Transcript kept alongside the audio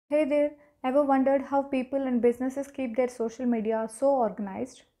Hey there, ever wondered how people and businesses keep their social media so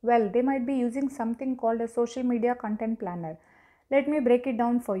organized? Well, they might be using something called a social media content planner. Let me break it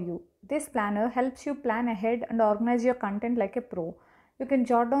down for you. This planner helps you plan ahead and organize your content like a pro. You can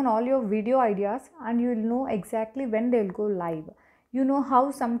jot down all your video ideas and you'll know exactly when they'll go live. You know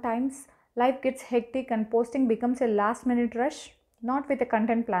how sometimes life gets hectic and posting becomes a last minute rush? Not with a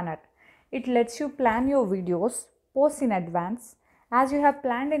content planner. It lets you plan your videos, post in advance, as you have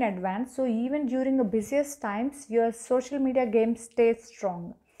planned in advance, so even during the busiest times your social media game stays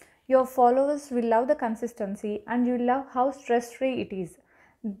strong. Your followers will love the consistency and you love how stress free it is.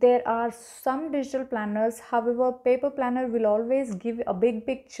 There are some digital planners, however, paper planner will always give a big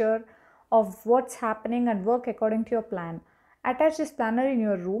picture of what's happening and work according to your plan. Attach this planner in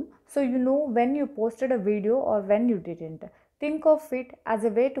your room so you know when you posted a video or when you didn't. Think of it as a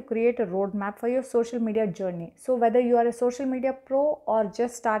way to create a roadmap for your social media journey. So, whether you are a social media pro or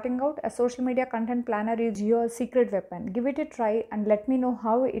just starting out, a social media content planner is your secret weapon. Give it a try and let me know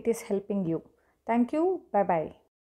how it is helping you. Thank you. Bye bye.